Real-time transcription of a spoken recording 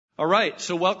All right,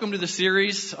 so welcome to the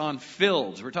series on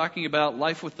Filled. We're talking about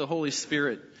life with the Holy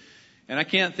Spirit. And I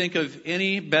can't think of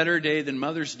any better day than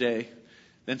Mother's Day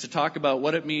than to talk about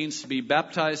what it means to be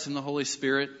baptized in the Holy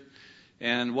Spirit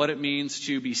and what it means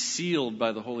to be sealed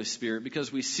by the Holy Spirit,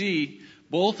 because we see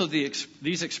both of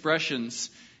these expressions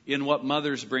in what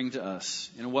mothers bring to us,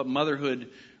 in what motherhood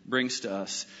brings to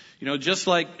us. You know, just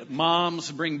like moms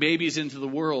bring babies into the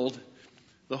world,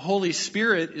 the Holy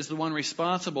Spirit is the one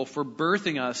responsible for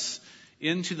birthing us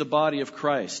into the body of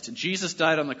Christ. Jesus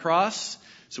died on the cross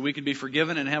so we could be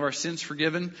forgiven and have our sins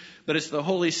forgiven, but it's the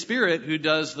Holy Spirit who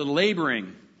does the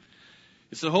laboring.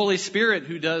 It's the Holy Spirit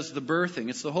who does the birthing.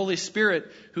 It's the Holy Spirit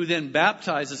who then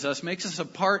baptizes us, makes us a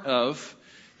part of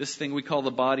this thing we call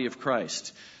the body of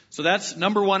Christ. So that's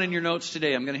number one in your notes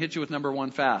today. I'm going to hit you with number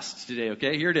one fast today,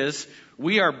 okay? Here it is.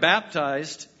 We are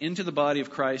baptized into the body of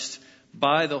Christ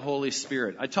by the Holy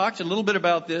Spirit. I talked a little bit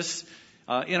about this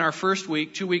in our first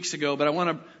week, 2 weeks ago, but I want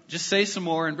to just say some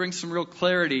more and bring some real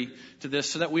clarity to this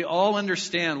so that we all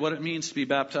understand what it means to be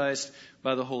baptized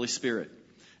by the Holy Spirit.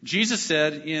 Jesus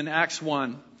said in Acts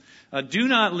 1, "Do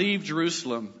not leave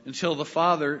Jerusalem until the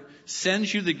Father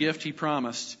sends you the gift He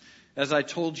promised, as I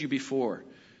told you before.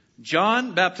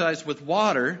 John baptized with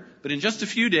water, but in just a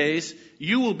few days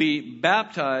you will be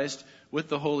baptized with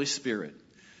the Holy Spirit."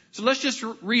 So let's just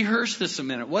rehearse this a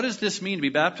minute. What does this mean to be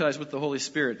baptized with the Holy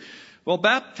Spirit? Well,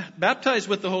 baptized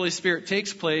with the Holy Spirit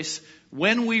takes place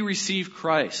when we receive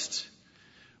Christ,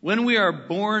 when we are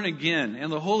born again,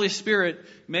 and the Holy Spirit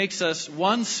makes us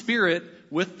one spirit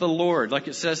with the Lord, like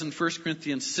it says in 1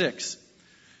 Corinthians 6.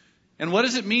 And what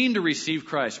does it mean to receive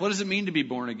Christ? What does it mean to be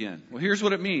born again? Well, here's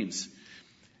what it means.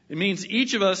 It means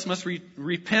each of us must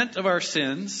repent of our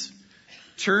sins,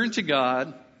 turn to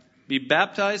God, be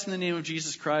baptized in the name of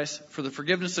Jesus Christ for the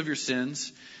forgiveness of your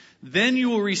sins. Then you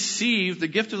will receive the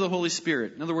gift of the Holy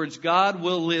Spirit. In other words, God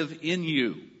will live in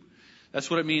you. That's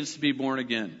what it means to be born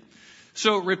again.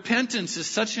 So repentance is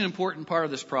such an important part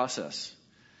of this process.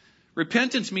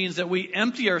 Repentance means that we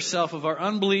empty ourselves of our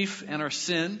unbelief and our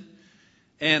sin,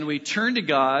 and we turn to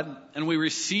God, and we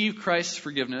receive Christ's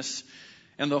forgiveness,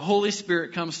 and the Holy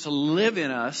Spirit comes to live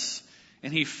in us,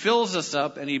 and He fills us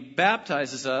up, and He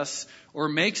baptizes us, or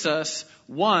makes us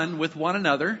one with one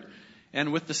another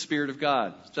and with the Spirit of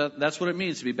God. So that's what it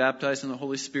means to be baptized in the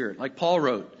Holy Spirit. Like Paul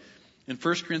wrote in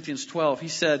 1 Corinthians 12, he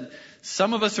said,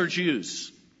 some of us are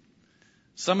Jews,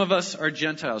 some of us are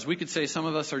Gentiles. We could say some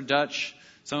of us are Dutch,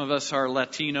 some of us are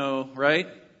Latino, right?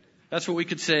 That's what we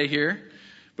could say here.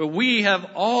 But we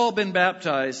have all been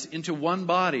baptized into one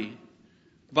body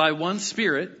by one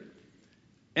Spirit,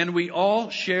 and we all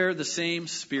share the same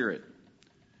Spirit.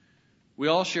 We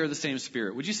all share the same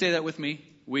Spirit. Would you say that with me?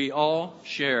 We all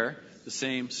share the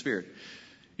same Spirit.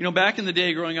 You know, back in the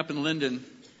day, growing up in Linden,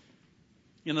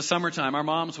 in the summertime, our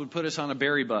moms would put us on a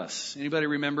berry bus. Anybody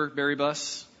remember berry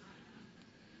bus?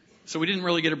 So we didn't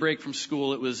really get a break from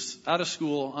school. It was out of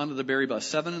school onto the berry bus.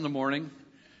 7 a.m.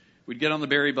 We'd get on the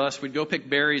berry bus. We'd go pick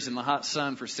berries in the hot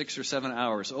sun for 6 or 7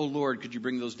 hours. Oh, Lord, could you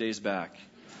bring those days back?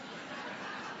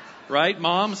 Right?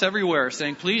 Moms everywhere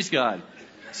saying, please, God,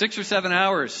 6 or 7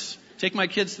 hours. Take my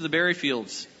kids to the berry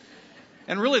fields.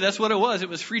 And really, that's what it was. It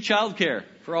was free childcare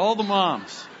for all the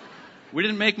moms. We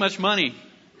didn't make much money.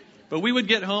 But we would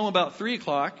get home about 3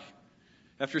 o'clock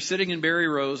after sitting in berry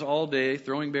rows all day,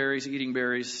 throwing berries, eating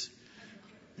berries,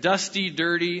 dusty,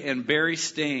 dirty, and berry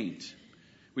stained.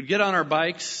 We'd get on our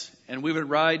bikes and we would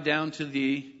ride down to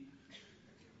the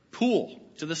pool,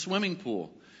 to the swimming pool.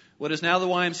 What is now the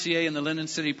YMCA in the Linden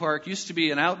City Park used to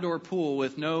be an outdoor pool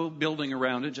with no building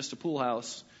around it, just a pool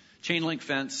house. Chain link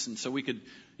fence, and so we could,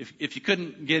 if you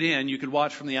couldn't get in, you could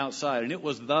watch from the outside, and it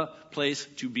was the place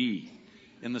to be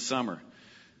in the summer.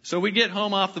 So we'd get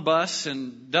home off the bus,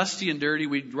 and dusty and dirty,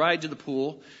 we'd ride to the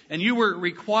pool, and you were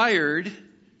required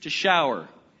to shower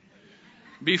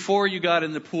before you got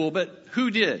in the pool, but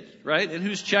who did, right? And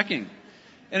who's checking?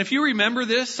 And if you remember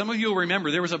this, some of you will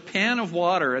remember, there was a pan of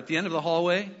water at the end of the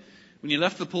hallway when you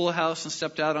left the pool house and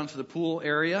stepped out onto the pool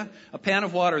area, a pan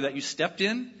of water that you stepped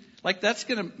in. Like that's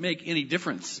going to make any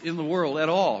difference in the world at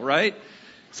all, right?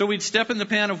 So we'd step in the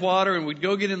pan of water and we'd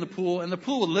go get in the pool, and the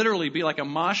pool would literally be like a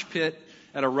mosh pit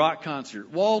at a rock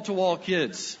concert. Wall-to-wall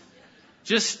kids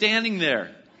just standing there,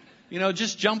 you know,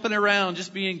 just jumping around,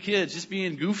 just being kids, just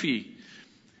being goofy.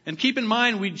 And keep in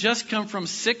mind, we'd just come from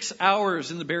 6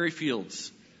 hours in the berry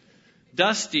fields,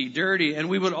 dusty, dirty, and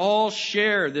we would all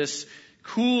share this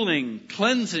cooling,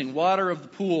 cleansing water of the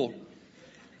pool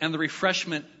and the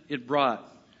refreshment it brought.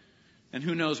 And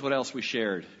who knows what else we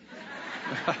shared.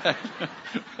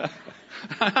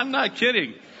 I'm not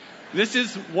kidding. This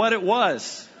is what it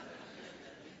was.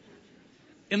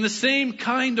 In the same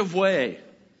kind of way,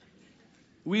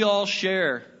 we all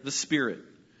share the Spirit.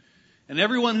 And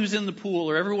everyone who's in the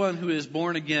pool, or everyone who is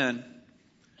born again,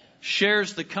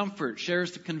 shares the comfort,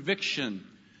 shares the conviction,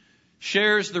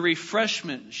 shares the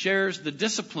refreshment, shares the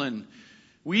discipline.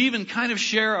 We even kind of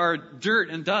share our dirt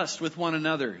and dust with one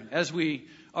another as we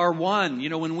are one.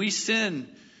 When we sin,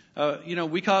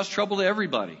 we cause trouble to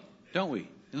everybody, don't we,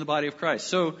 in the body of Christ?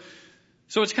 So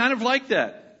it's kind of like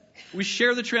that. We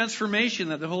share the transformation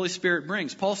that the Holy Spirit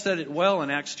brings. Paul said it well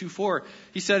in Acts 2:4.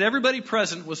 He said, everybody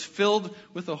present was filled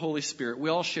with the Holy Spirit. We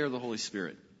all share the Holy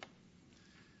Spirit.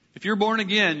 If you're born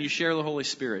again, you share the Holy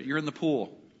Spirit. You're in the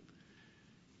pool.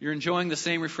 You're enjoying the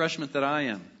same refreshment that I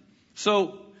am.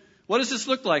 So, what does this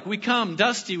look like? We come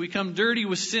dusty. We come dirty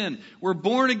with sin. We're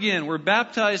born again. We're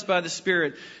baptized by the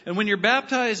Spirit. And when you're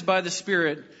baptized by the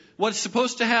Spirit, what's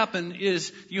supposed to happen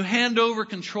is you hand over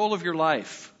control of your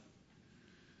life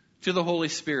to the Holy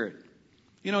Spirit.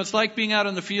 It's like being out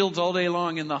in the fields all day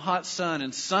long in the hot sun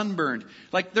and sunburned.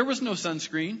 Like there was no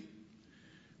sunscreen.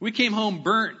 We came home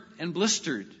burnt and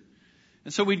blistered.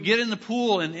 And so we'd get in the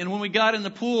pool, and when we got in the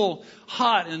pool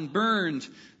hot and burned,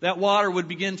 that water would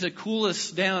begin to cool us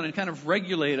down and kind of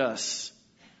regulate us.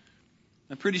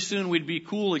 And pretty soon we'd be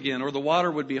cool again, or the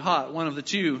water would be hot, one of the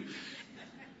two.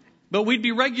 But we'd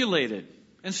be regulated.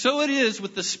 And so it is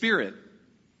with the Spirit.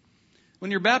 When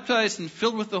you're baptized and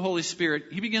filled with the Holy Spirit,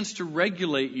 He begins to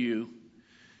regulate you.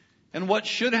 And what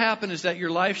should happen is that your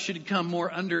life should come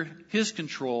more under His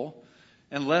control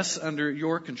and less under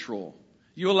your control.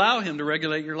 You allow Him to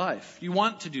regulate your life. You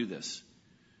want to do this.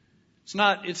 It's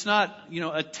not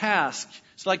a task.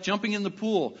 It's like jumping in the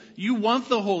pool. You want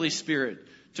the Holy Spirit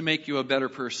to make you a better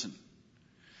person.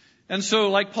 And so,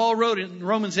 like Paul wrote in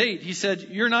Romans 8, he said,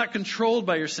 you're not controlled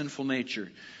by your sinful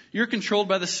nature. You're controlled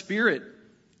by the Spirit,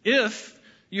 if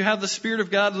you have the Spirit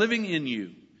of God living in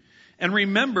you. And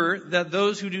remember that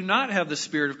those who do not have the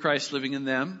Spirit of Christ living in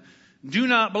them do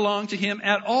not belong to Him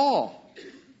at all.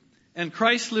 And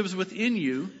Christ lives within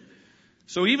you.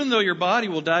 So even though your body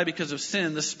will die because of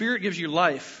sin, the Spirit gives you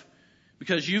life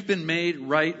because you've been made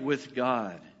right with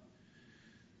God.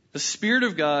 The Spirit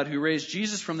of God who raised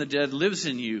Jesus from the dead lives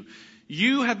in you.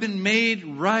 You have been made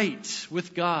right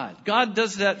with God. God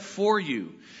does that for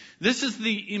you. This is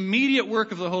the immediate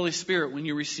work of the Holy Spirit when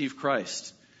you receive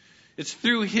Christ. It's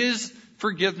through His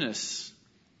forgiveness.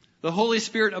 The Holy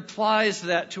Spirit applies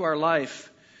that to our life.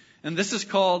 And this is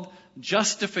called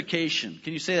justification.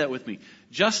 Can you say that with me?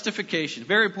 Justification.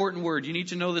 Very important word. You need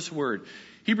to know this word.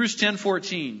 Hebrews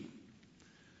 10:14.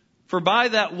 For by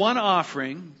that one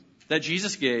offering that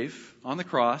Jesus gave on the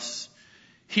cross,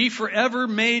 He forever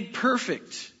made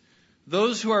perfect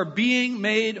those who are being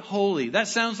made holy. That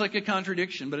sounds like a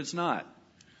contradiction, but it's not.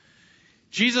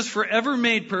 Jesus forever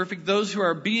made perfect those who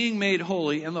are being made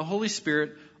holy, and the Holy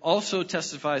Spirit also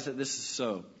testifies that this is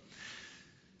so.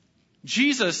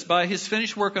 Jesus, by His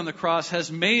finished work on the cross,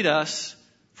 has made us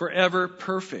forever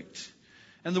perfect.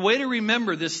 And the way to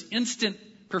remember this instant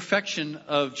perfection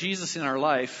of Jesus in our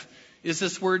life is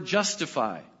this word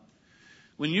justify.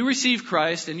 When you receive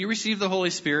Christ and you receive the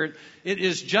Holy Spirit, it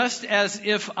is just as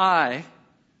if I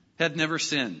had never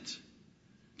sinned.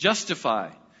 Justify.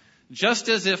 Just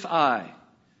as if I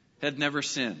had never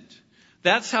sinned.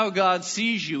 That's how God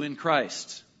sees you in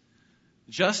Christ.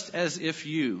 Just as if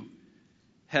you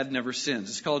had never sinned.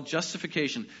 It's called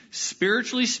justification.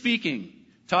 Spiritually speaking,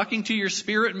 talking to your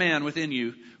spirit man within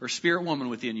you, or spirit woman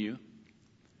within you,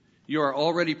 you are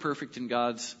already perfect in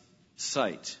God's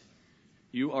sight.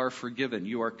 You are forgiven.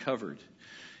 You are covered.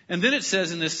 And then it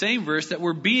says in this same verse that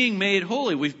we're being made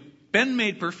holy. We've been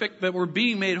made perfect, but we're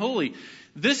being made holy.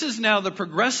 This is now the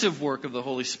progressive work of the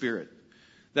Holy Spirit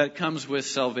that comes with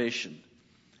salvation.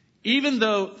 Even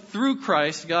though through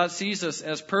Christ God sees us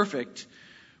as perfect,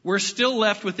 we're still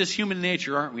left with this human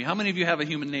nature, aren't we? How many of you have a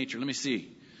human nature? Let me see.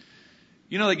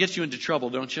 You know that gets you into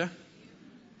trouble, don't you?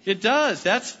 It does.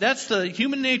 That's the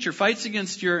human nature fights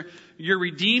against your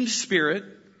redeemed spirit,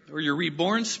 or your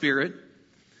reborn spirit.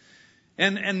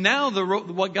 And now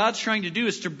what God's trying to do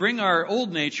is to bring our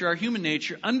old nature, our human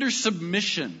nature, under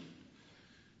submission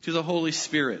to the Holy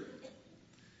Spirit.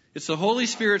 It's the Holy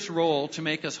Spirit's role to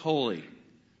make us holy.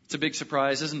 It's a big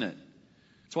surprise, isn't it?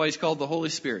 That's why He's called the Holy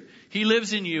Spirit. He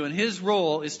lives in you, and His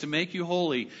role is to make you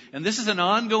holy. And this is an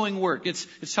ongoing work. It's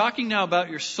talking now about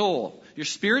your soul. Your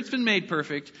spirit's been made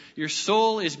perfect. Your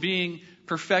soul is being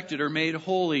perfected or made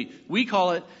holy. We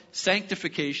call it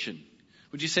sanctification.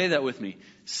 Would you say that with me?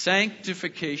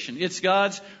 Sanctification. It's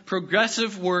God's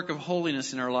progressive work of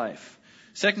holiness in our life.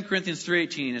 2 Corinthians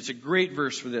 3:18, it's a great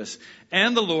verse for this.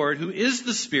 And the Lord, who is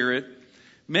the Spirit,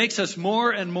 makes us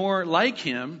more and more like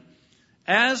Him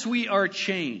as we are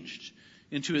changed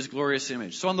into his glorious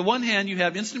image. So on the one hand, you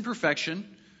have instant perfection,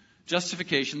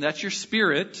 justification. That's your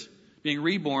spirit being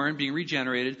reborn, being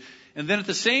regenerated. And then at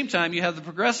the same time, you have the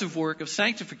progressive work of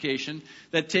sanctification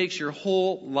that takes your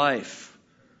whole life.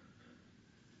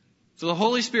 So the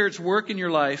Holy Spirit's work in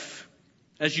your life,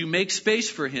 as you make space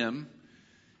for him,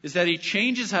 is that he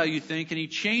changes how you think and he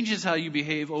changes how you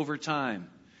behave over time.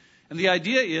 And the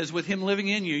idea is, with him living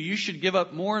in you, you should give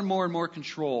up more and more and more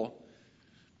control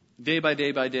day by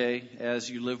day as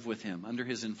you live with him under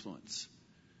his influence.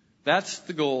 That's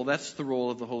the goal. That's the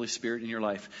role of the Holy Spirit in your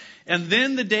life. And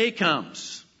then the day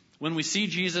comes when we see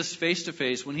Jesus face to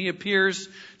face, when he appears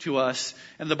to us.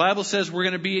 And the Bible says we're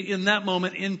going to be in that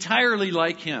moment entirely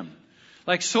like him.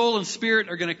 Like soul and spirit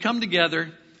are going to come together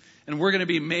and we're going to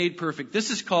be made perfect. This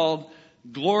is called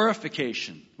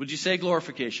glorification. Would you say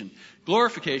glorification?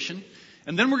 Glorification.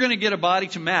 And then we're going to get a body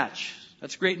to match.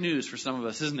 That's great news for some of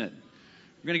us, isn't it?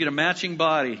 We're going to get a matching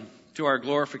body to our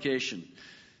glorification.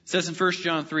 It says in 1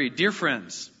 John 3, "Dear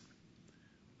friends,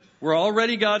 we're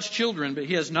already God's children, but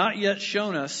he has not yet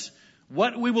shown us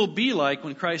what we will be like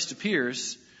when Christ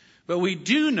appears. But we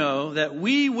do know that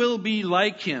we will be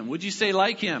like him." Would you say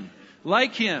like him?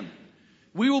 Like him.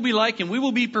 We will be like him. We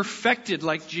will be perfected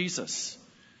like Jesus.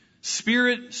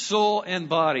 Spirit, soul, and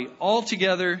body, all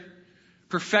together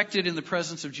perfected in the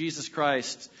presence of Jesus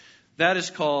Christ. That is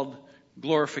called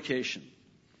glorification.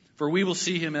 For we will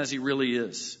see him as he really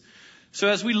is. So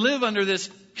as we live under this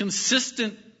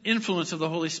consistent influence of the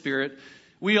Holy Spirit,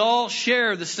 we all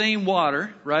share the same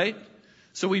water, right?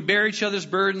 So we bear each other's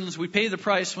burdens. We pay the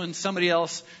price when somebody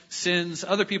else sins.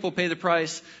 Other people pay the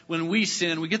price when we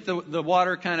sin. We get the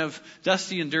water kind of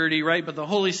dusty and dirty, right? But the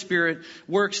Holy Spirit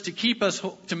works to keep us,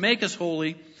 to make us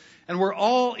holy. And we're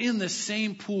all in the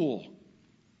same pool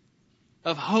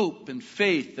of hope and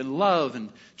faith and love and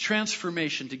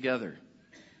transformation together.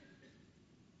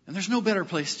 And there's no better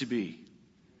place to be.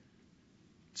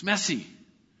 It's messy.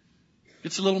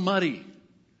 It's a little muddy.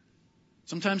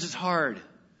 Sometimes it's hard.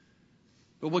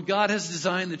 But what God has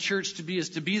designed the church to be is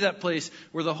to be that place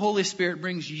where the Holy Spirit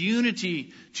brings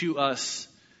unity to us.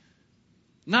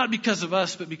 Not because of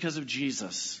us, but because of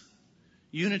Jesus.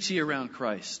 Unity around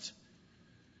Christ.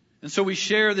 And so we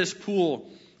share this pool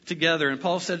together. And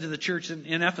Paul said to the church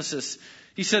in Ephesus,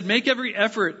 he said, make every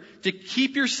effort to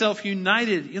keep yourself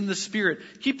united in the Spirit.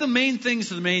 Keep the main things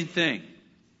the main thing.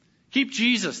 Keep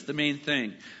Jesus the main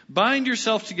thing. Bind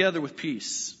yourself together with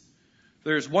peace.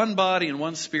 There's one body and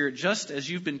one Spirit, just as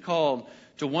you've been called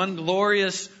to one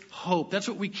glorious hope. That's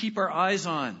what we keep our eyes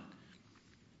on.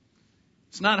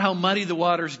 It's not how muddy the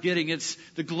water's getting. It's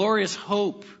the glorious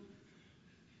hope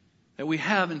that we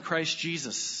have in Christ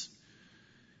Jesus.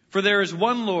 For there is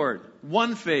one Lord,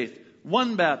 one faith,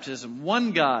 one baptism,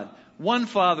 one God, one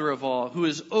Father of all, who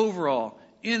is over all,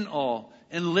 in all,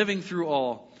 and living through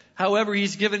all. However,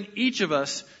 he's given each of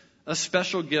us a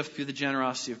special gift through the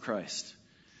generosity of Christ.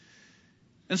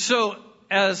 And so,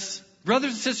 as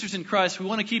brothers and sisters in Christ, we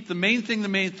want to keep the main thing the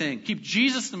main thing. Keep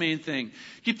Jesus the main thing.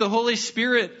 Keep the Holy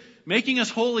Spirit making us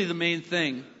holy the main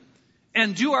thing.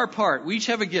 And do our part. We each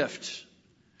have a gift.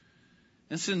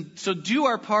 And so do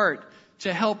our part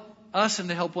to help us and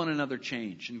to help one another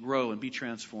change and grow and be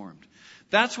transformed.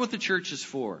 That's what the church is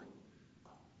for.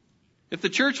 If the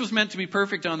church was meant to be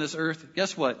perfect on this earth,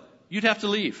 guess what? You'd have to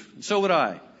leave. And so would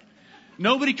I.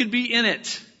 Nobody could be in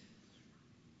it.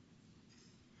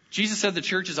 Jesus said the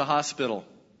church is a hospital,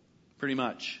 pretty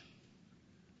much.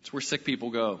 It's where sick people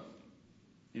go.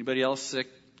 Anybody else sick?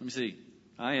 Let me see.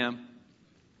 I am.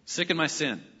 Sick in my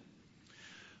sin.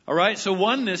 All right, so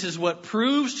oneness is what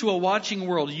proves to a watching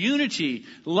world. Unity,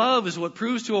 love is what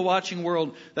proves to a watching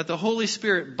world that the Holy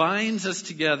Spirit binds us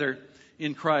together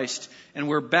in Christ. And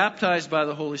we're baptized by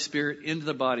the Holy Spirit into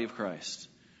the body of Christ.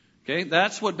 Okay,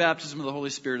 that's what baptism of the Holy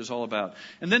Spirit is all about.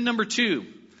 And then number 2.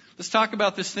 Let's talk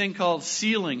about this thing called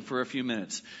sealing for a few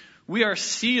minutes. We are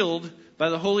sealed by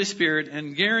the Holy Spirit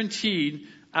and guaranteed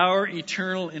our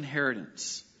eternal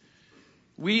inheritance.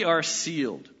 We are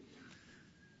sealed.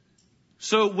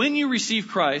 So when you receive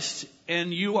Christ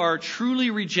and you are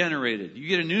truly regenerated, you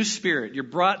get a new spirit, you're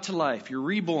brought to life, you're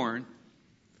reborn,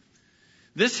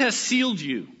 this has sealed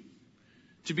you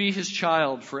to be his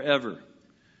child forever.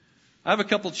 I have a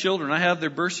couple children. I have their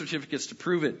birth certificates to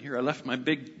prove it. Here, I left my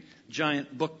big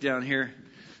giant book down here.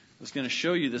 I was going to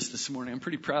show you this morning. I'm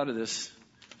pretty proud of this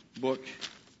book.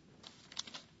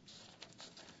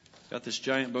 Got this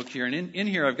giant book here. And in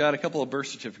here I've got a couple of birth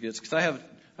certificates because I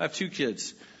have 2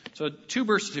 kids. So 2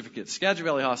 birth certificates, Skagit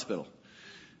Valley Hospital.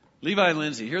 Levi and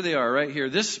Lindsay, here they are right here.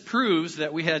 This proves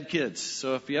that we had kids.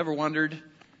 So if you ever wondered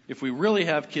if we really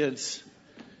have kids,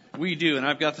 We do, and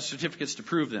I've got the certificates to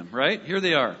prove them, right? Here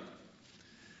they are.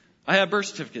 I have birth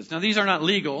certificates. Now, these are not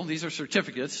legal. These are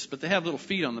certificates, but they have little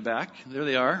feet on the back. There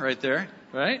they are, right there,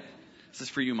 right? This is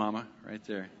for you, Mama, right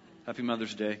there. Happy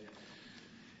Mother's Day.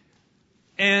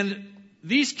 And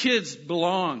these kids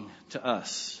belong to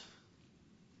us.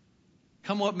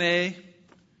 Come what may,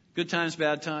 good times,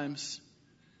 bad times,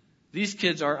 these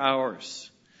kids are ours.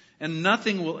 And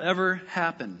nothing will ever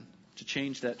happen to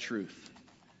change that truth.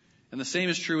 And the same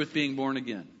is true with being born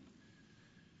again.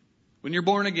 When you're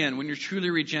born again, when you're truly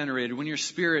regenerated, when your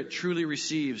spirit truly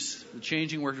receives the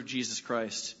changing work of Jesus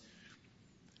Christ,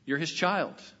 you're His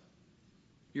child.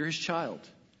 You're His child.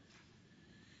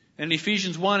 And in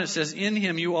Ephesians 1, it says, in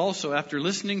Him you also, after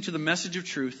listening to the message of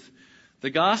truth, the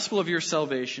gospel of your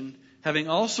salvation, having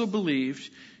also believed,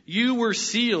 you were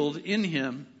sealed in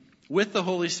Him with the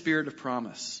Holy Spirit of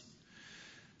promise.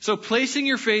 So placing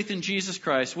your faith in Jesus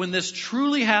Christ, when this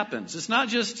truly happens, it's not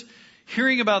just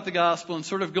hearing about the gospel and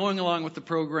sort of going along with the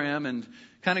program and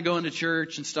kind of going to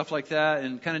church and stuff like that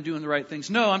and kind of doing the right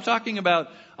things. No, I'm talking about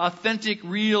authentic,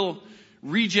 real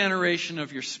regeneration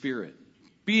of your spirit,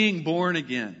 being born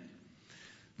again.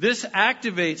 This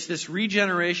activates this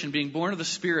regeneration, being born of the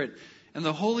Spirit, and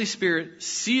the Holy Spirit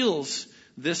seals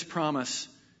this promise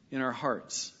in our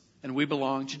hearts. And we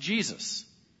belong to Jesus.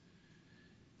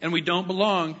 And we don't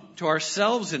belong to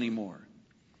ourselves anymore.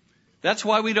 That's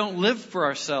why we don't live for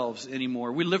ourselves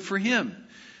anymore. We live for Him.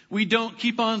 We don't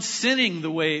keep on sinning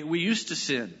the way we used to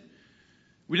sin.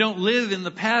 We don't live in the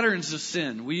patterns of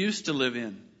sin we used to live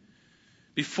in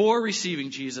before receiving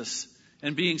Jesus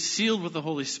and being sealed with the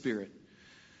Holy Spirit.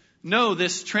 No,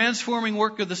 this transforming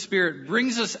work of the Spirit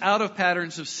brings us out of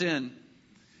patterns of sin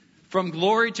from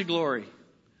glory to glory,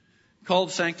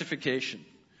 called sanctification.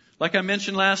 Like I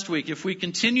mentioned last week, if we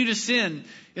continue to sin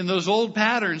in those old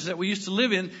patterns that we used to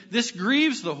live in, this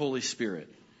grieves the Holy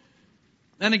Spirit.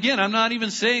 And again, I'm not even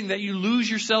saying that you lose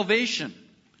your salvation,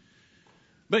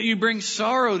 but you bring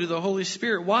sorrow to the Holy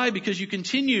Spirit. Why? Because you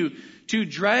continue to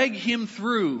drag Him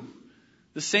through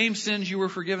the same sins you were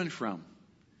forgiven from.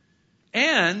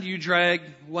 And you drag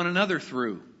one another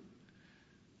through.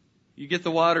 You get the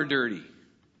water dirty.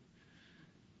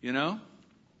 You know?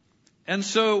 And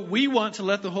so we want to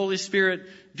let the Holy Spirit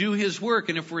do His work.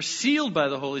 And if we're sealed by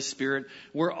the Holy Spirit,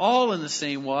 we're all in the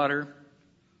same water.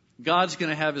 God's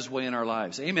going to have His way in our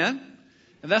lives. Amen?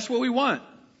 And that's what we want.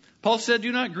 Paul said,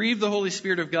 do not grieve the Holy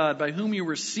Spirit of God, by whom you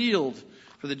were sealed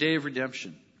for the day of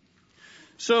redemption.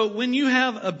 So when you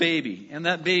have a baby, and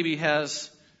that baby has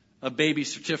a baby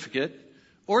certificate,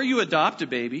 or you adopt a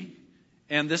baby,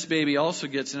 and this baby also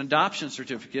gets an adoption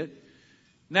certificate,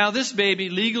 now this baby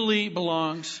legally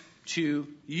belongs to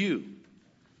you.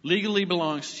 Legally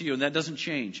belongs to you, and that doesn't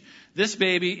change. This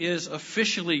baby is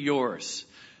officially yours.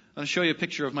 I'm going to show you a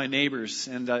picture of my neighbors,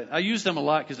 and I use them a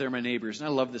lot because they're my neighbors, and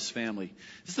I love this family.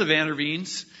 This is the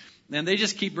Vanderveens, and they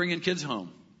just keep bringing kids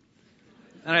home.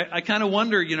 And I kind of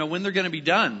wonder, when they're going to be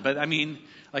done. But I mean,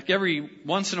 like every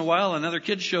once in a while, another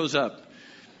kid shows up.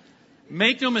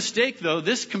 Make no mistake, though,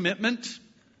 this commitment,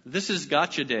 this is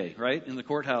gotcha day, right, in the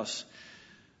courthouse.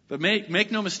 But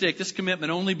make no mistake, this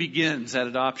commitment only begins at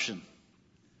adoption.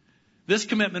 This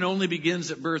commitment only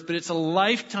begins at birth, but it's a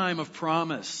lifetime of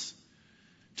promise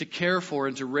to care for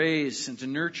and to raise and to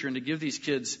nurture and to give these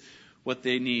kids what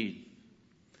they need.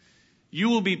 You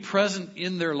will be present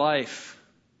in their life,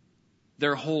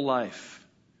 their whole life.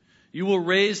 You will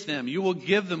raise them. You will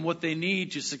give them what they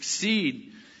need to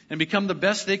succeed and become the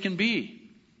best they can be.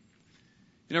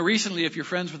 Recently, if you're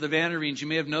friends with the Vanderveens, you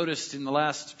may have noticed in the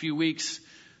last few weeks,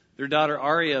 their daughter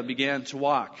Aria began to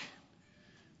walk.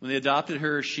 When they adopted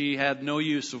her, she had no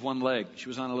use of one leg. She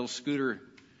was on a little scooter.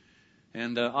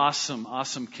 And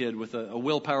awesome kid with a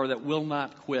willpower that will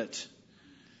not quit.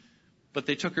 But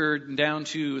they took her down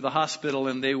to the hospital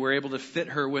and they were able to fit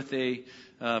her with a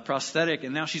prosthetic,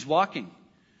 and now she's walking.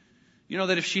 You know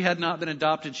that if she had not been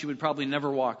adopted, she would probably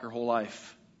never walk her whole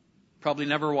life. Probably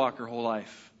never walk her whole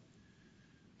life.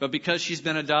 But because she's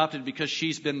been adopted, because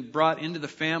she's been brought into the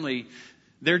family,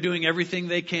 they're doing everything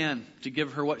they can to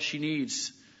give her what she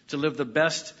needs to live the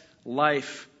best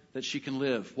life that she can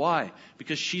live. Why?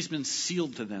 Because she's been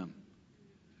sealed to them.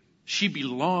 She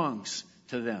belongs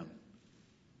to them.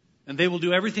 And they will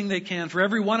do everything they can for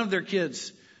every one of their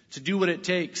kids to do what it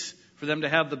takes for them to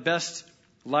have the best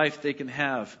life they can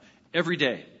have every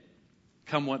day,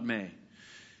 come what may.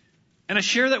 And I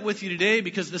share that with you today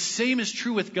because the same is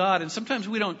true with God. And sometimes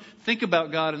we don't think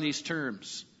about God in these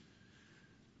terms.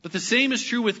 But the same is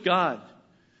true with God.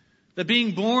 That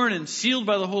being born and sealed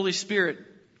by the Holy Spirit,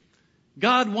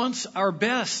 God wants our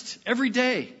best every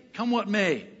day, come what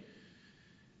may.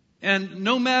 And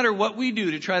no matter what we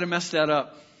do to try to mess that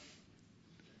up,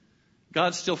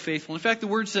 God's still faithful. In fact, the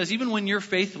Word says, even when you're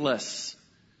faithless,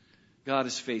 God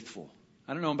is faithful.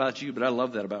 I don't know about you, but I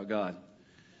love that about God.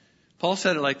 Paul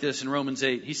said it like this in Romans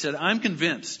 8. He said, I'm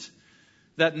convinced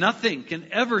that nothing can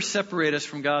ever separate us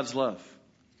from God's love.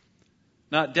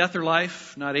 Not death or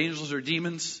life, not angels or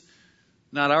demons,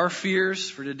 not our fears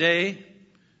for today,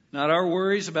 not our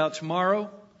worries about tomorrow,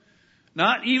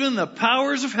 not even the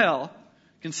powers of hell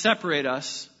can separate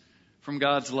us from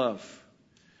God's love.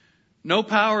 No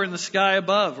power in the sky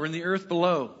above or in the earth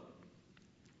below.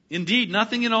 Indeed,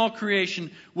 nothing in all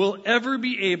creation will ever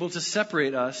be able to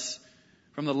separate us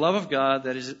from the love of God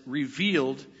that is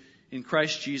revealed in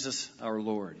Christ Jesus our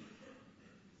Lord.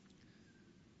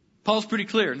 Paul's pretty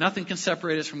clear. Nothing can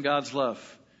separate us from God's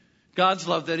love. God's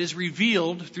love that is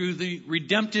revealed through the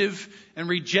redemptive and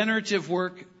regenerative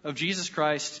work of Jesus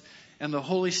Christ and the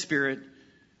Holy Spirit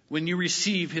when you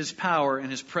receive His power and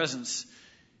His presence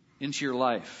into your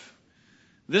life.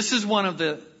 This is one of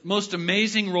the most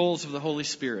amazing roles of the Holy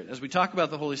Spirit. As we talk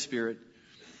about the Holy Spirit,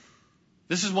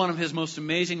 this is one of His most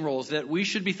amazing roles that we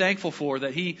should be thankful for,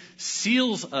 that He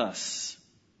seals us.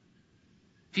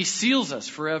 He seals us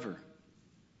forever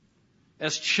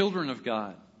as children of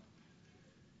God.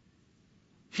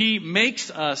 He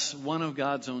makes us one of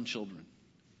God's own children.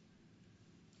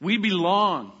 We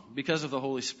belong because of the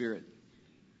Holy Spirit.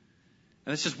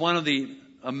 And this is one of the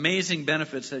amazing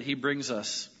benefits that He brings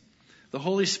us. The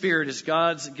Holy Spirit is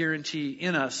God's guarantee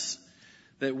in us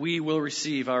that we will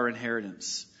receive our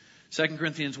inheritance. 2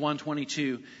 Corinthians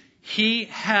 1:22, He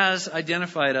has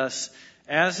identified us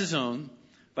as His own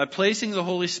by placing the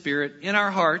Holy Spirit in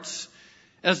our hearts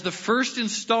as the first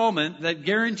installment that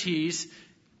guarantees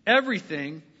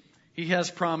everything He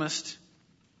has promised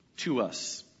to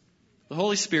us. The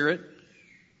Holy Spirit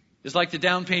is like the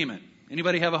down payment.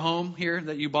 Anybody have a home here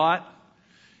that you bought?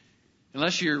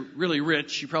 Unless you're really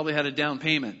rich, you probably had a down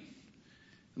payment.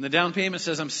 And the down payment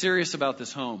says, I'm serious about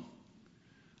this home.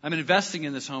 I'm investing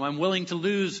in this home. I'm willing to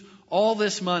lose all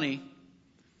this money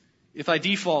if I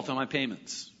default on my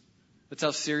payments. That's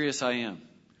how serious I am.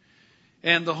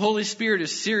 And the Holy Spirit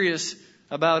is serious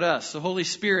about us. The Holy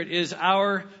Spirit is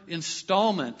our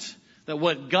installment that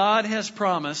what God has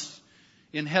promised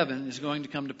in heaven is going to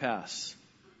come to pass.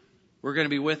 We're going to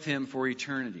be with Him for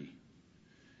eternity.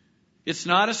 It's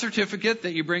not a certificate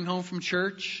that you bring home from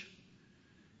church.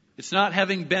 It's not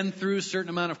having been through a certain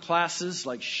amount of classes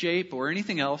like SHAPE or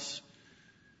anything else.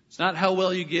 It's not how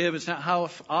well you give. It's not how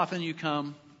often you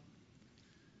come.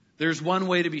 There's one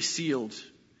way to be sealed,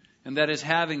 and that is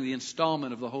having the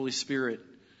installment of the Holy Spirit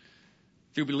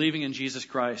through believing in Jesus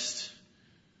Christ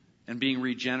and being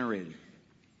regenerated.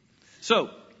 So,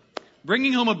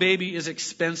 bringing home a baby is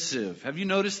expensive. Have you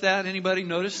noticed that? Anybody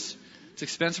notice? It's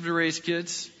expensive to raise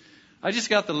kids. I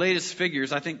just got the latest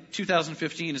figures. I think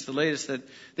 2015 is the latest that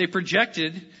they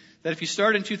projected that if you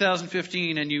start in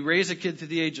 2015 and you raise a kid to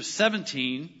the age of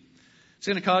 17, it's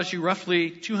going to cost you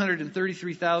roughly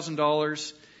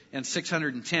 $233,000 and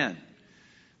 $610.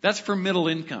 That's for middle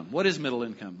income. What is middle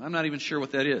income? I'm not even sure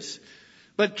what that is.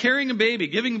 But carrying a baby,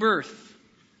 giving birth,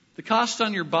 the cost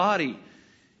on your body,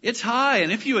 it's high.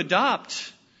 And if you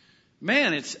adopt,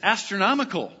 man, it's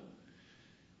astronomical.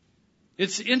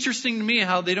 It's interesting to me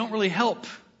how they don't really help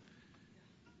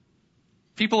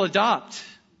people adopt.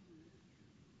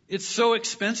 It's so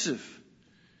expensive.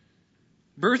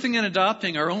 Birthing and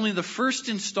adopting are only the first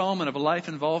installment of a life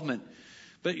involvement.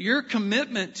 But your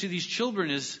commitment to these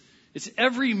children it's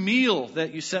every meal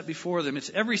that you set before them. It's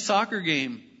every soccer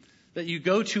game that you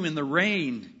go to in the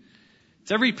rain.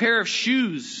 It's every pair of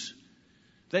shoes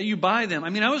that you buy them.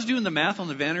 I mean, I was doing the math on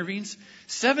the Vanderveens.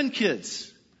 7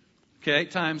 kids, okay,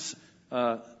 times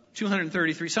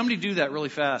 233. Somebody do that really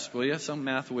fast, will you? Some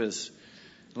math whiz.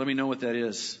 Let me know what that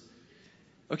is.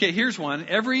 Okay, here's one.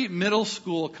 Every middle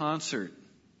school concert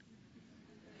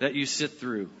that you sit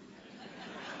through.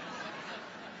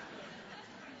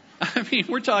 I mean,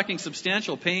 we're talking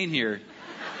substantial pain here.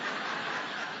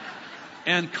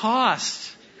 And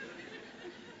cost.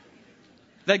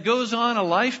 That goes on a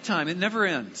lifetime. It never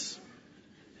ends.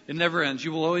 It never ends.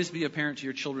 You will always be a parent to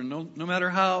your children, no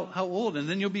matter how old. And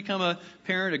then you'll become a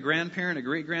parent, a grandparent, a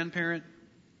great-grandparent.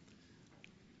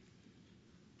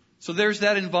 So there's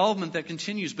that involvement that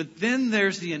continues. But then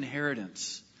there's the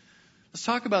inheritance. Let's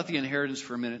talk about the inheritance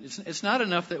for a minute. It's not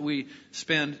enough that we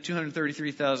spend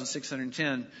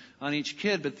 $233,610 on each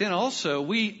kid, but then also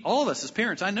all of us as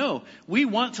parents, I know, we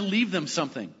want to leave them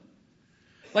something.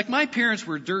 Like my parents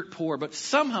were dirt poor, but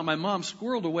somehow my mom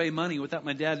squirreled away money without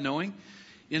my dad knowing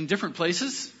in different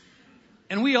places.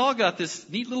 And we all got this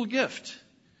neat little gift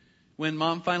when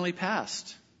Mom finally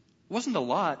passed. wasn't a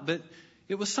lot, but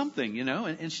it was something, and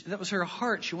that was her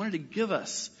heart. She wanted to give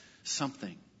us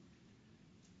something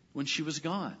when she was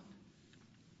gone.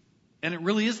 And it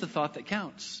really is the thought that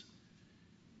counts.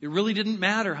 It really didn't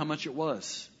matter how much it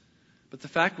was. But the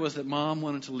fact was that Mom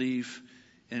wanted to leave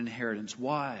an inheritance.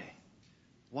 Why?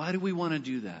 Why do we want to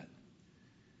do that?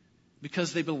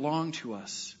 Because they belong to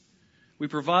us. We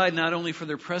provide not only for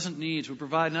their present needs, we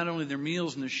provide not only their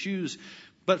meals and their shoes,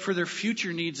 but for their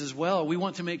future needs as well. We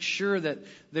want to make sure that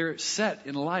they're set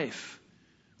in life.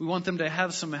 We want them to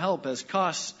have some help as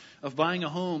costs of buying a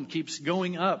home keeps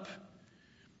going up.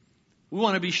 We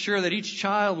want to be sure that each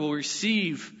child will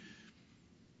receive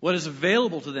what is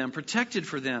available to them, protected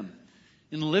for them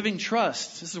in living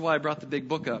trust. This is why I brought the big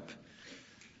book up.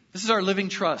 This is our living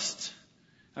trust.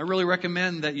 I really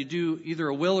recommend that you do either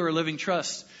a will or a living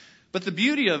trust. But the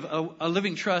beauty of a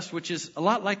living trust, which is a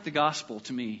lot like the gospel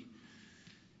to me,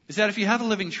 is that if you have a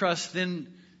living trust,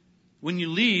 then when you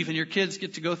leave and your kids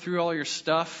get to go through all your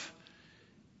stuff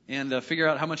and figure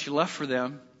out how much you left for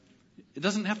them, it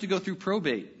doesn't have to go through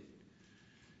probate.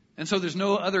 And so there's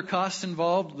no other costs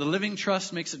involved. The living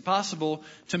trust makes it possible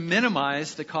to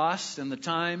minimize the costs and the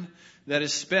time that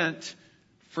is spent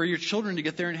for your children to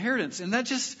get their inheritance. And that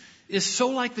just is so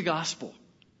like the gospel.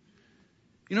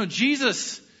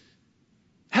 Jesus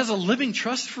has a living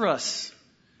trust for us.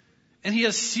 And He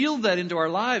has sealed that into our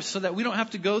lives so that we don't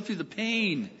have to go through the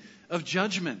pain of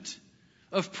judgment,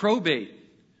 of probate.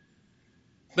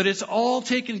 But it's all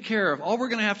taken care of. All we're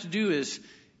going to have to do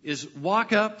is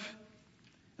walk up,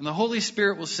 and the Holy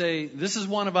Spirit will say, this is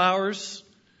one of ours,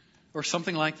 or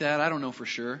something like that. I don't know for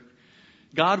sure.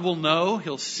 God will know.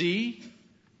 He'll see.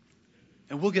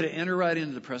 And we'll get to enter right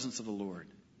into the presence of the Lord.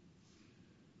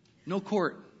 No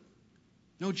court.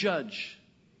 No judge.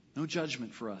 No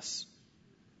judgment for us.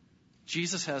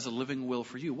 Jesus has a living will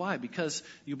for you. Why? Because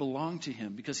you belong to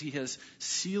Him. Because He has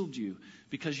sealed you.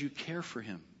 Because you care for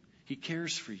Him. He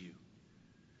cares for you.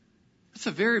 It's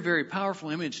a very, very powerful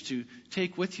image to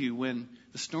take with you when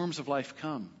the storms of life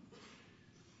come.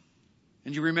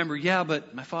 And you remember,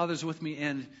 but my Father's with me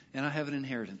and I have an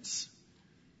inheritance.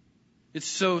 It's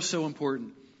so, so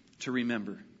important to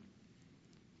remember.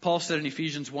 Paul said in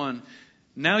Ephesians 1,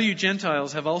 now you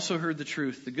Gentiles have also heard the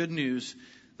truth, the good news,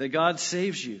 that God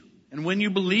saves you. And when you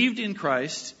believed in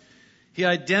Christ, He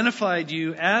identified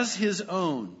you as His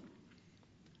own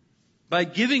by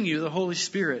giving you the Holy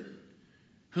Spirit,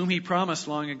 whom He promised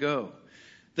long ago.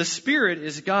 The Spirit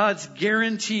is God's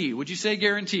guarantee. Would you say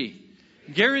guarantee?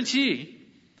 Guarantee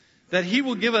that He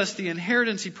will give us the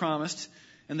inheritance He promised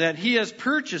and that He has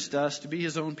purchased us to be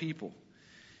His own people.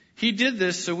 He did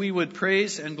this so we would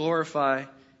praise and glorify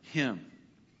Him.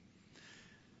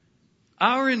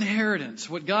 Our inheritance,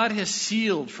 what God has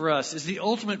sealed for us, is the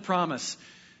ultimate promise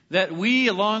that we,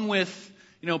 along with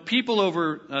people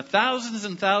over thousands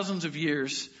and thousands of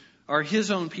years, are His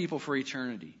own people for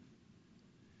eternity.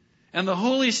 And the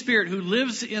Holy Spirit who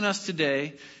lives in us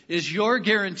today is your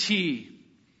guarantee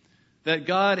that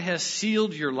God has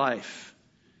sealed your life.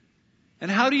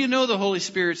 And how do you know the Holy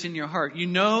Spirit's in your heart? You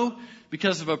know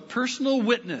because of a personal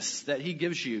witness that He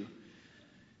gives you.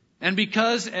 And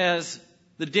because as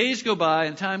the days go by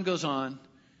and time goes on,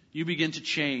 you begin to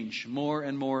change more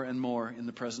and more and more in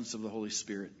the presence of the Holy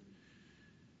Spirit.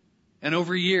 And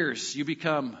over years, you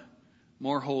become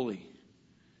more holy.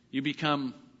 You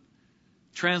become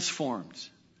transformed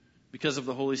because of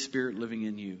the Holy Spirit living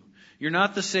in you. You're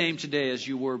not the same today as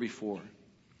you were before.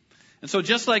 And so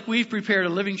just like we've prepared a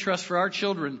living trust for our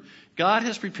children, God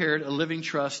has prepared a living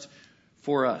trust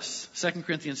for us. 2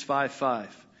 Corinthians 5:5.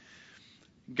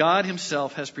 God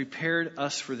Himself has prepared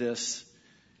us for this,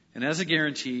 and as a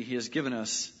guarantee, He has given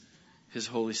us His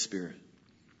Holy Spirit.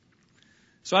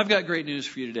 So I've got great news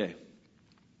for you today.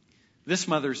 This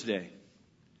Mother's Day,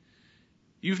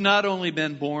 you've not only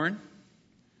been born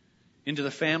into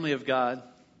the family of God,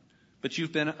 but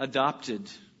you've been adopted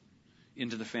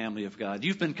into the family of God.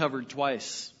 You've been covered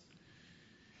twice.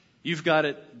 You've got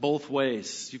it both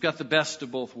ways. You've got the best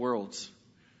of both worlds.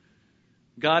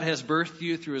 God has birthed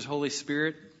you through His Holy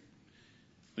Spirit.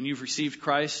 When you've received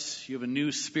Christ, you have a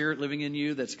new spirit living in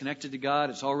you that's connected to God.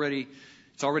 It's already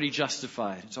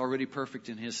justified. It's already perfect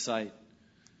in His sight.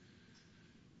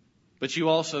 But you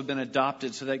also have been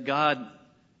adopted so that God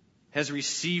has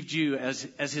received you as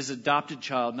His adopted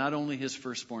child, not only His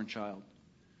firstborn child.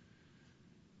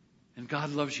 And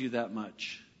God loves you that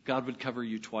much. God would cover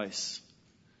you twice.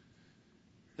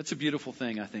 That's a beautiful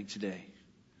thing, I think, today,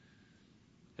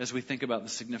 as we think about the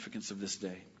significance of this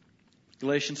day.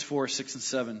 Galatians 4:6 and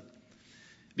 7.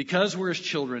 Because we're His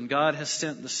children, God has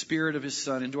sent the Spirit of His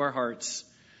Son into our hearts,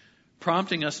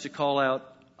 prompting us to call out,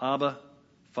 Abba,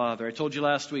 Father. I told you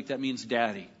last week that means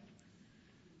daddy.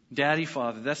 Daddy,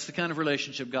 Father. That's the kind of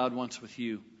relationship God wants with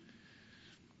you.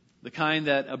 The kind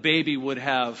that a baby would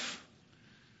have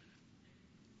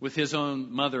with his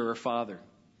own mother or father.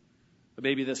 A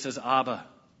baby that says Abba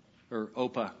or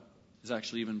Opa is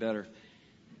actually even better,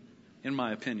 in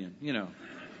my opinion,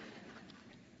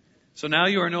 So now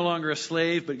you are no longer a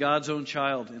slave, but God's own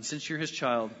child. And since you're His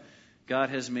child, God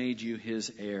has made you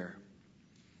His heir.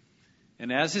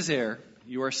 And as His heir,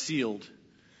 you are sealed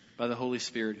by the Holy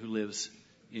Spirit who lives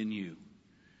in you.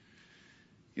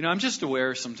 I'm just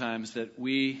aware sometimes that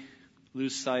we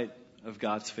lose sight of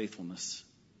God's faithfulness.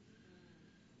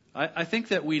 I think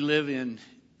that we live in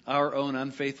our own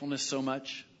unfaithfulness so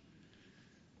much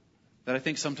that I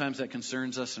think sometimes that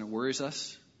concerns us and it worries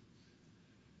us,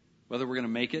 whether we're going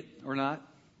to make it or not.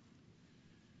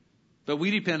 But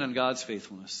we depend on God's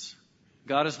faithfulness.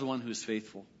 God is the one who is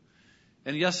faithful.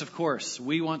 And yes, of course,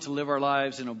 we want to live our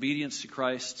lives in obedience to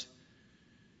Christ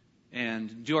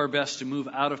and do our best to move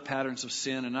out of patterns of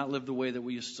sin and not live the way that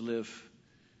we used to live.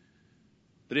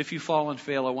 But if you fall and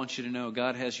fail, I want you to know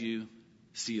God has you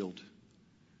sealed.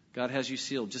 God has you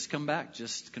sealed. Just come back.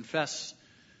 Just confess.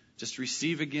 Just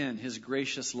receive again His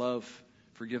gracious love,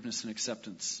 forgiveness, and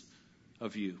acceptance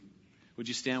of you. Would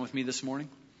you stand with me this morning?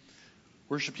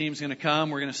 Worship team's going to come.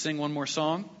 We're going to sing one more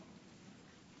song.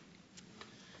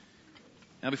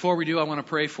 Now, before we do, I want to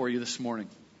pray for you this morning.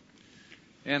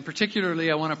 And particularly,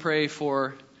 I want to pray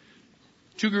for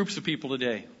two groups of people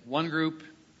today. One group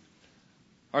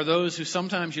are those who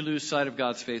sometimes you lose sight of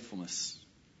God's faithfulness.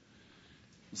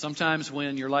 And sometimes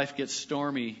when your life gets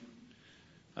stormy,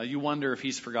 you wonder if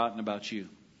He's forgotten about you.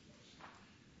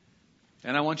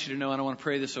 And I want you to know, and I want to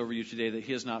pray this over you today, that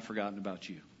He has not forgotten about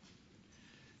you.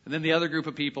 And then the other group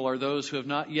of people are those who have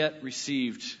not yet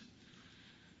received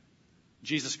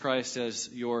Jesus Christ as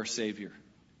your Savior.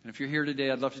 And if you're here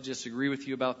today, I'd love to just agree with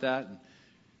you about that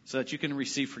so that you can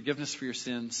receive forgiveness for your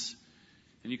sins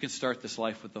and you can start this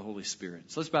life with the Holy Spirit.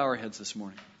 So let's bow our heads this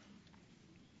morning.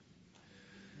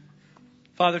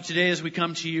 Father, today as we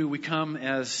come to you, we come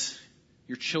as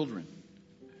your children.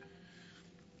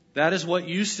 That is what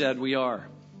you said we are.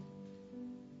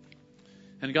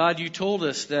 And God, you told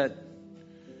us that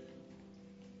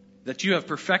you have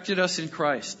perfected us in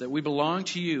Christ, that we belong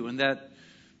to you, and that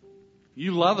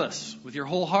you love us with your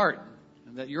whole heart,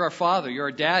 and that you're our Father, you're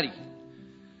our Daddy.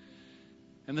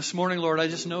 And this morning, Lord, I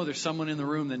just know there's someone in the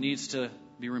room that needs to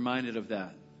be reminded of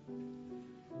that.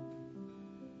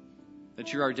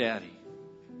 That you're our Daddy,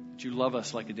 that you love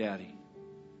us like a daddy.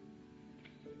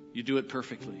 You do it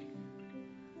perfectly.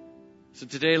 So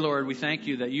today, Lord, we thank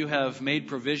you that you have made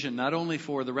provision not only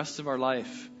for the rest of our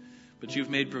life, but you've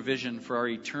made provision for our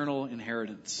eternal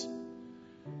inheritance.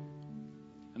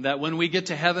 And that when we get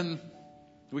to heaven,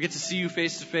 we get to see you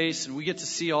face to face, and we get to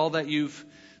see all that you've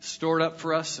stored up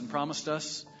for us and promised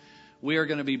us, we are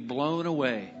going to be blown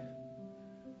away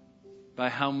by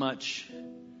how much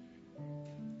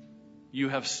you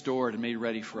have stored and made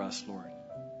ready for us, Lord.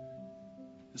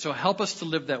 And so help us to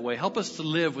live that way. Help us to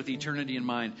live with eternity in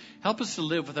mind. Help us to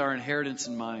live with our inheritance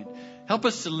in mind. Help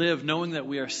us to live knowing that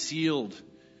we are sealed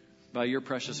by your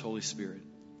precious Holy Spirit.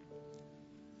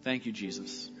 Thank you,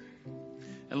 Jesus.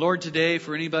 And Lord, today,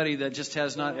 for anybody that just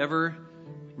has not ever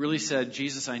really said,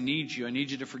 Jesus, I need you. I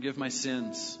need you to forgive my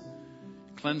sins.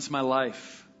 Cleanse my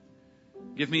life.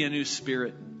 Give me a new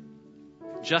spirit.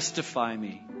 Justify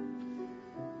me.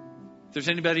 If there's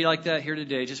anybody like that here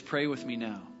today, just pray with me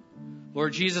now.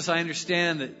 Lord Jesus, I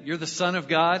understand that you're the Son of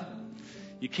God.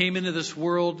 You came into this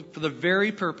world for the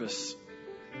very purpose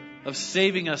of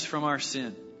saving us from our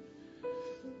sin.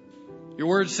 Your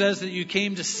word says that you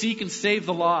came to seek and save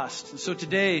the lost. And so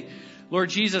today, Lord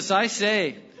Jesus, I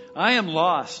say, I am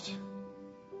lost.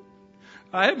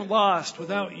 I am lost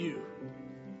without you.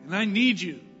 And I need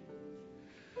you.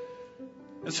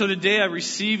 And so today I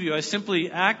receive you. I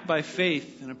simply act by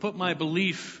faith and I put my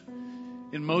belief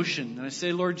in motion. And I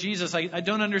say, Lord Jesus, I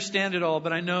don't understand it all,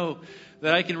 but I know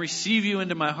that I can receive you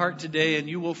into my heart today and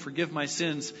you will forgive my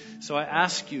sins. So I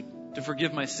ask you to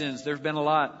forgive my sins. There have been a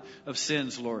lot of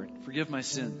sins, Lord. Forgive my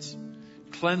sins.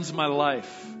 Cleanse my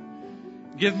life.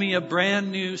 Give me a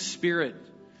brand new spirit,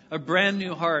 a brand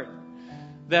new heart,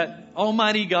 that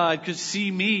Almighty God could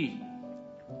see me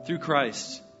through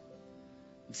Christ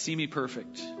and see me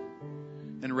perfect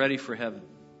and ready for heaven.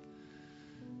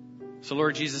 So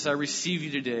Lord Jesus, I receive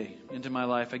you today into my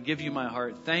life. I give you my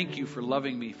heart. Thank you for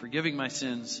loving me, forgiving my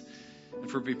sins,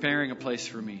 and for preparing a place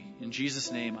for me. In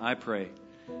Jesus' name I pray.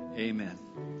 Amen.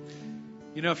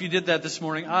 You know, if you did that this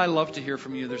morning, I love to hear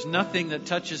from you. There's nothing that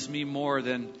touches me more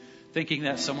than thinking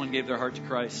that someone gave their heart to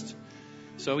Christ.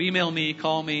 So email me,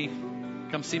 call me,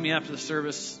 come see me after the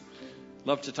service.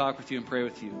 Love to talk with you and pray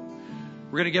with you.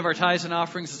 We're going to give our tithes and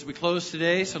offerings as we close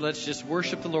today, so let's just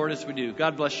worship the Lord as we do.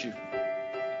 God bless you.